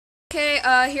Okay,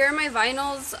 here are my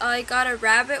vinyls. I got a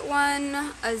rabbit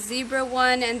one, a zebra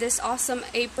one, and this awesome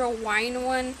April wine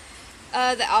one.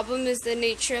 The album is The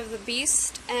Nature of the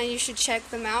Beast, and you should check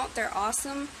them out. They're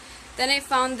awesome. Then I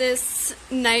found this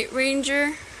Night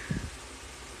Ranger,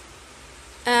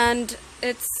 and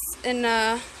it's in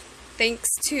thanks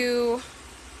to,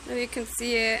 if you can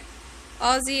see it,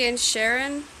 Ozzy and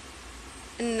Sharon.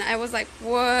 And I was like,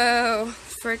 whoa,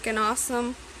 freaking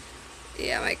awesome.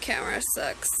 Yeah, my camera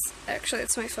sucks. Actually,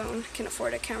 it's my phone. I can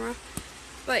afford a camera.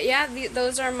 But yeah,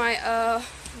 those are my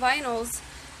vinyls.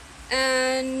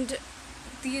 And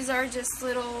these are just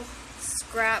little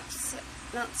scraps.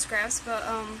 Not scraps, but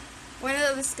went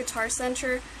to this Guitar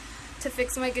Center to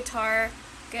fix my guitar,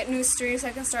 get new strings so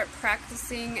I can start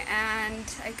practicing. And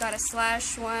I got a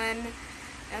Slash one,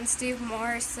 and Steve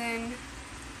Morrison.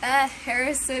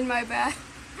 Harrison, my bad.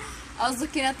 I was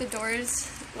looking at the Doors,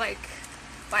 like,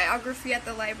 biography at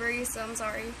the library, so I'm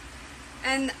sorry.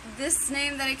 And this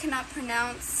name that I cannot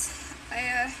pronounce,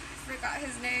 I forgot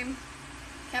his name.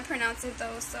 Can't pronounce it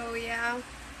though, so yeah.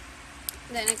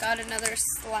 Then I got another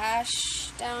Slash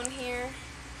down here.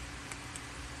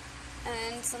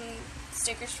 And some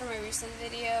stickers from my recent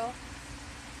video.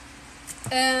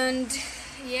 And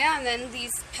yeah, and then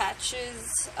these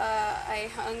patches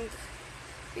I hung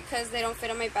because they don't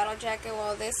fit on my battle jacket.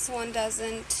 Well, this one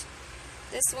doesn't.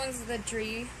 This one's the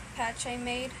Dree patch I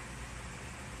made.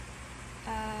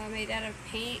 Made out of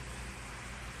paint.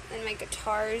 And my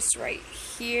guitar's right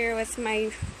here with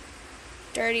my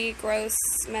dirty, gross,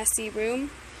 messy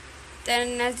room.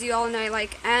 Then, as you all know, I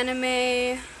like anime.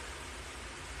 And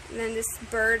then this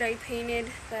bird I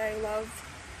painted that I love.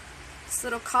 This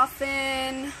little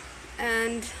coffin.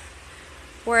 And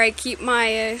where I keep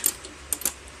my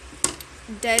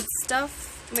dead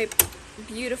stuff. My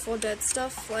beautiful dead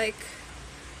stuff. Like,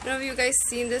 I don't know if you guys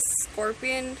seen this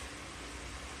scorpion.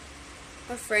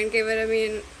 A friend gave it to me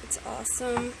and it's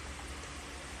awesome.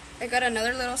 I got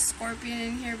another little scorpion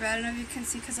in here, but I don't know if you can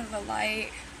see because of the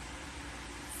light.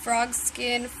 Frog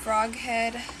skin, frog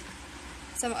head,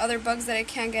 some other bugs that I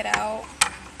can't get out.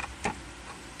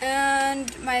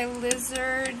 And my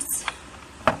lizards.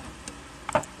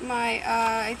 My,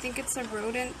 I think it's a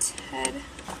rodent head.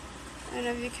 I don't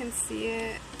know if you can see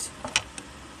it.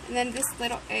 And then this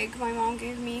little egg my mom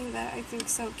gave me that I think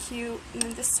is so cute. And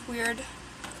then this weird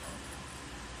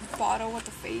bottle with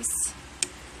a face.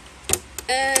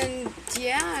 And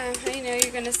yeah, I know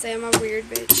you're gonna say I'm a weird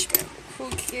bitch, but who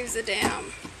gives a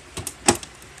damn?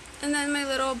 And then my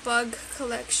little bug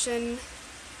collection.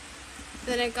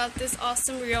 Then I got this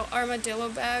awesome real armadillo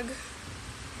bag.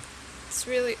 It's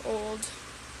really old.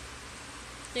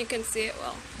 You can see it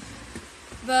well.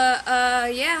 But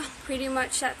yeah, pretty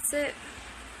much that's it.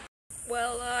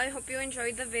 Well, I hope you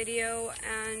enjoyed the video,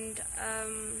 and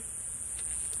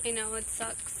I know it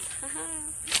sucks,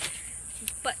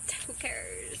 but who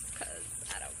cares, because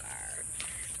I don't care.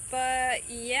 But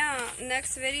yeah,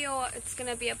 next video, it's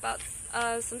gonna be about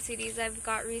some CDs I've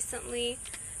got recently,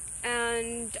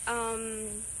 and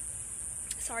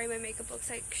sorry my makeup looks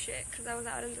like shit, because I was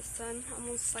out in the sun,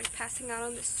 almost like passing out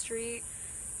on the street,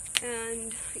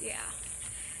 and yeah.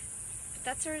 But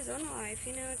that's Arizona life,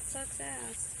 you know, it sucks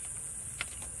ass.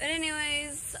 But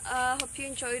anyways, hope you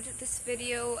enjoyed this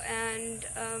video, and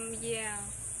yeah,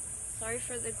 sorry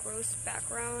for the gross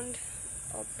background,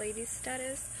 old lady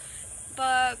status,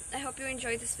 but I hope you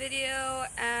enjoyed this video,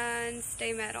 and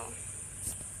stay metal.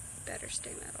 Better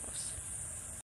stay metal.